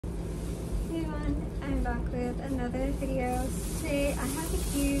everyone, I'm back with another video. Today I have a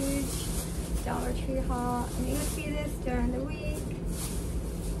huge Dollar Tree haul. I'm going to see this during the week.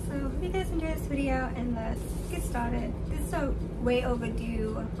 So hope you guys enjoy this video and let's get started. This is a way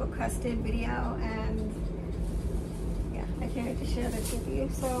overdue requested video and yeah, I can't wait to share this with you.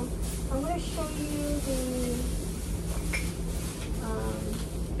 So I'm going to show you the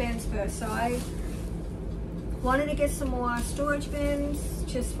bins first. So I wanted to get some more storage bins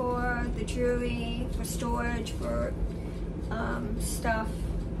just for the jewelry, for storage, for stuff,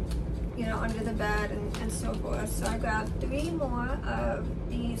 you know, under the bed and so forth. So I grabbed 3 more of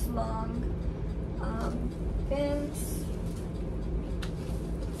these long bins.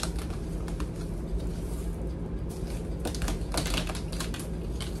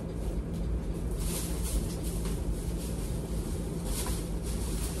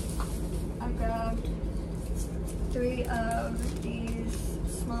 I grabbed 3 of these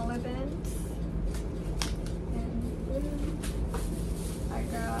smaller bins in blue. I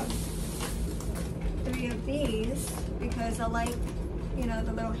grabbed 3 of these because I like, you know,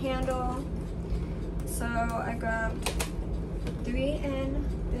 the little handle. So I grabbed 3 in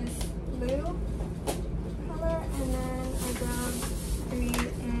this blue color, and then I grabbed 3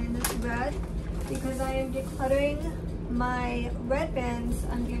 in red because I am decluttering my red bins.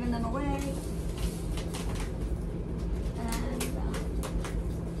 I'm giving them away.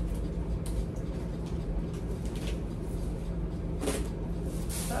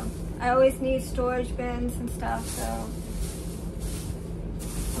 I always need storage bins and stuff, so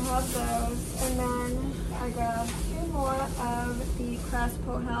I have those. And then I grabbed 2 more of the Crest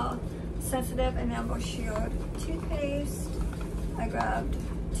Pro Health Sensitive Enamel Shield toothpaste. I grabbed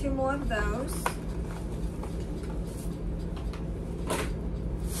 2 more of those.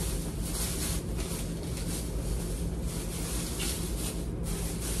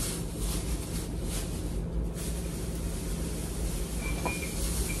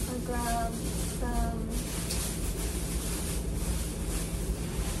 Grab some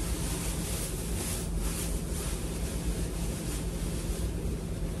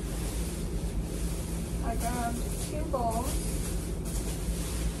I grabbed 2 bowls.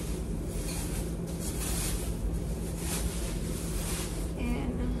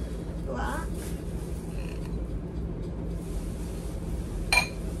 In black.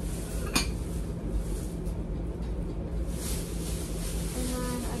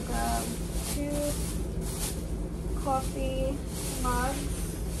 Coffee mugs,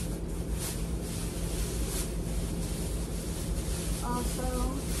 also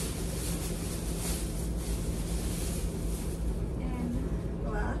in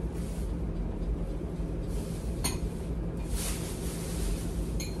black.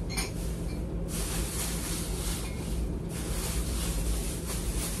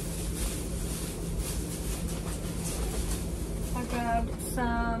 I grabbed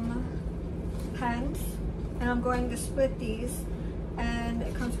some pens. And I'm going to split these, and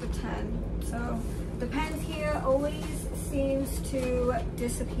it comes with 10. So the pens here always seems to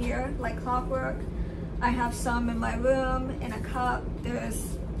disappear like clockwork. I have some in my room in a cup.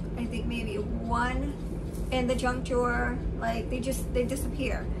 There's, I think, maybe 1 in the junk drawer. Like they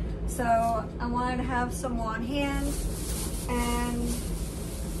disappear. So I wanted to have some more on hand, and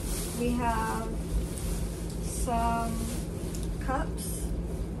we have some cups.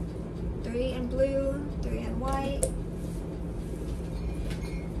 3 in blue, 3 in white.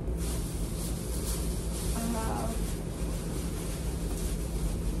 I have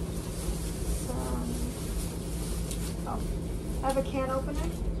some, I have a can opener.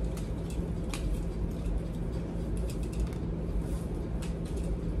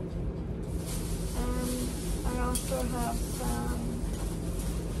 And I also have some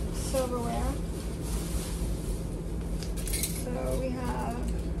silverware. So we have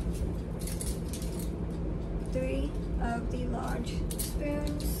 3 of the large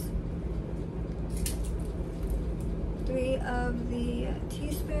spoons, 3 of the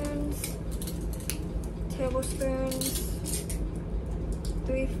teaspoons, tablespoons,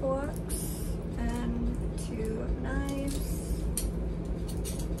 3 forks, and 2 knives.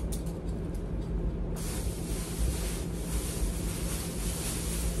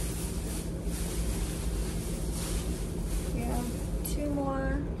 We have 2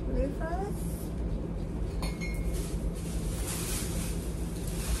 more loofahs.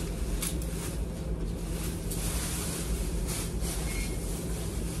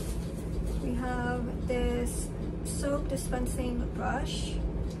 We have this soap dispensing brush,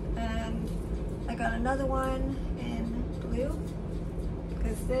 and I got another one in blue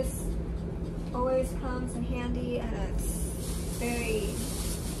because this always comes in handy and it's very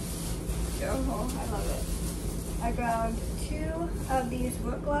adorable. I love it. I grabbed 2 of these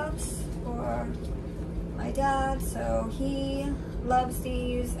work gloves for my dad, so he loves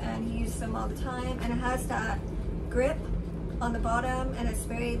these and he uses them all the time, and it has that grip on the bottom and it's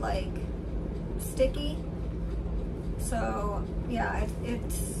very like sticky, so yeah,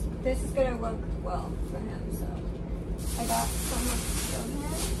 this is gonna work well for him. So I got some from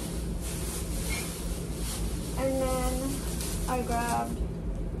him, and then I grabbed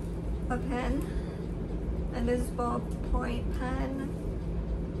a pen, and this is ballpoint pen.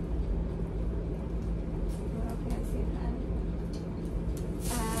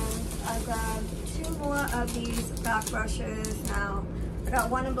 I grabbed 2 more of these back brushes. Now I got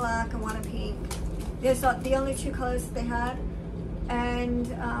one in black and one in pink. There's the only 2 colors they had, and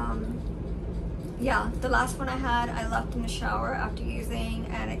yeah, the last one I had I left in the shower after using,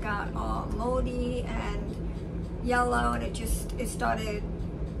 and it got all moldy and yellow, and it started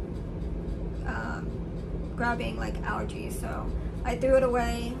grabbing like algae, so I threw it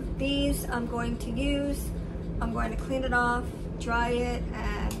away. These I'm going to use. I'm going to clean it off, dry it,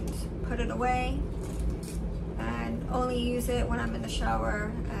 and put it away, and only use it when I'm in the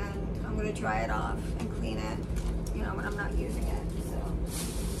shower, and I'm going to dry it off and clean it, you know, when I'm not using it, so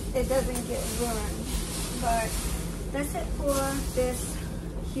it doesn't get ruined. But that's it for this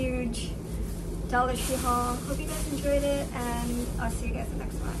huge Dollar Tree haul. Hope you guys enjoyed it, and I'll see you guys in the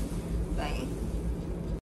next one. Bye.